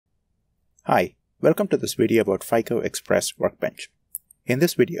Hi, welcome to this video about FICO Xpress Workbench. In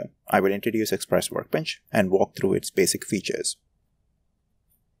this video, I will introduce Xpress Workbench and walk through its basic features.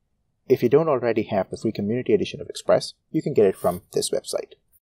 If you don't already have the free community edition of Xpress, you can get it from this website.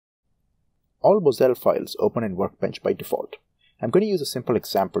 All Mosel files open in Workbench by default. I'm going to use a simple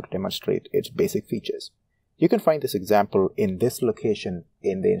example to demonstrate its basic features. You can find this example in this location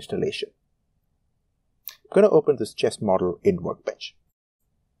in the installation. I'm going to open this chess model in Workbench.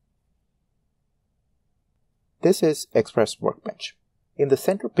 This is Xpress Workbench. In the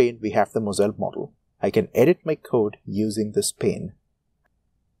center pane, we have the Mosel model. I can edit my code using this pane.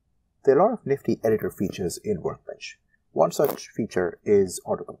 There are a lot of nifty editor features in Workbench. One such feature is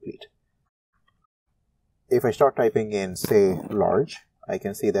autocomplete. If I start typing in, say, large, I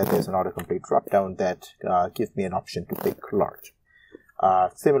can see that there's an autocomplete dropdown that gives me an option to pick large.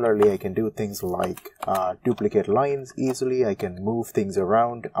 Similarly, I can do things like duplicate lines easily. I can move things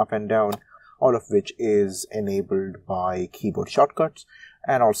around up and down, all of which is enabled by keyboard shortcuts,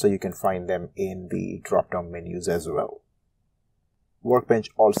 and also you can find them in the drop-down menus as well.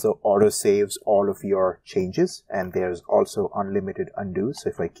 Workbench also auto-saves all of your changes, and there's also unlimited undo, so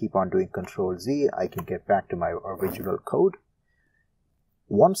if I keep on doing Ctrl-Z, I can get back to my original code.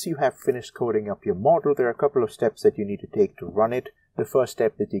 Once you have finished coding up your model, there are a couple of steps that you need to take to run it. The first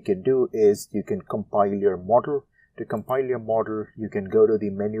step that you can do is you can compile your model. To compile your model, you can go to the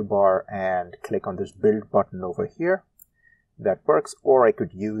menu bar and click on this build button over here. That works, or I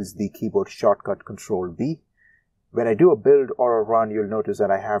could use the keyboard shortcut Ctrl-B. When I do a build or a run, you'll notice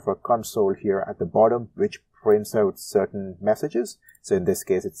that I have a console here at the bottom which prints out certain messages. So in this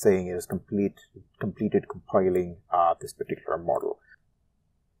case, it's saying it is completed compiling this particular model.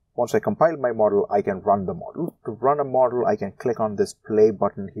 Once I compile my model, I can run the model. To run a model, I can click on this play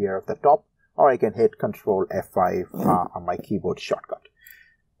button here at the top, or I can hit Ctrl F5 on my keyboard shortcut.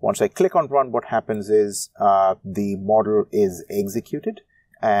 Once I click on run, what happens is the model is executed,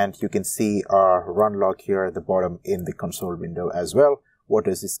 and you can see a run log here at the bottom in the console window as well. What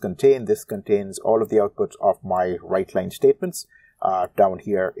does this contain? This contains all of the outputs of my write line statements down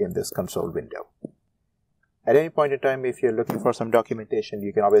here in this console window. At any point in time, if you're looking for some documentation,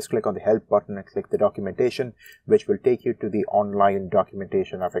 you can always click on the help button and click the documentation, which will take you to the online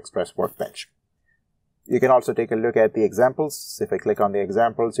documentation of Xpress Workbench. You can also take a look at the examples. If I click on the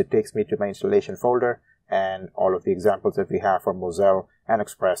examples, it takes me to my installation folder, and all of the examples that we have from Mosel and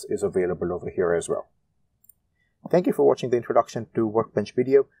Xpress is available over here as well. Thank you for watching the introduction to Workbench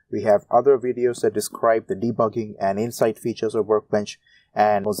video. We have other videos that describe the debugging and insight features of Workbench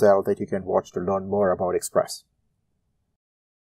and Mosel that you can watch to learn more about Xpress.